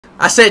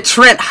I said,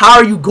 Trent, how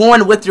are you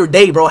going with your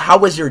day, bro? How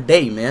was your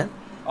day, man?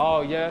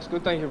 Oh yeah, it's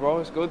good. Thank you, bro.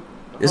 It's good.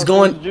 It's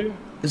going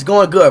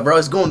good, bro.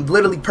 It's going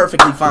literally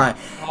perfectly fine.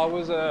 How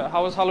was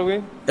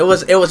Halloween? It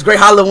was great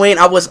Halloween.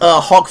 I was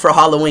Hawk for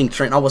Halloween,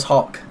 Trent. I was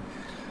Hawk.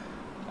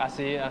 I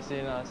see now.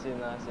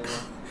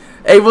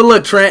 Hey, but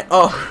look, Trent.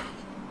 Oh,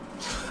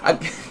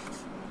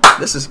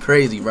 this is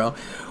crazy, bro.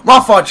 My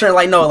fault, Trent.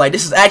 Like, no, like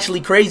this is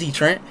actually crazy,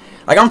 Trent.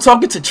 Like, I'm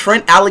talking to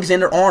Trent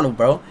Alexander-Arnold,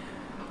 bro.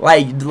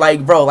 Like,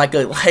 bro,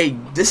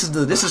 this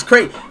is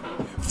crazy.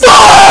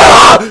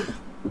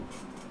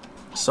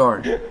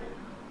 Sorry.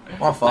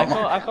 My fault.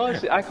 I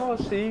can't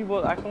see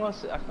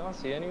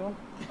anyone.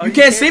 You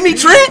can't see me,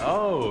 Trent?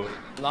 Oh.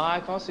 Nah, I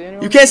can't see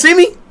anyone. You can't see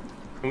me?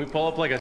 Can we pull up like a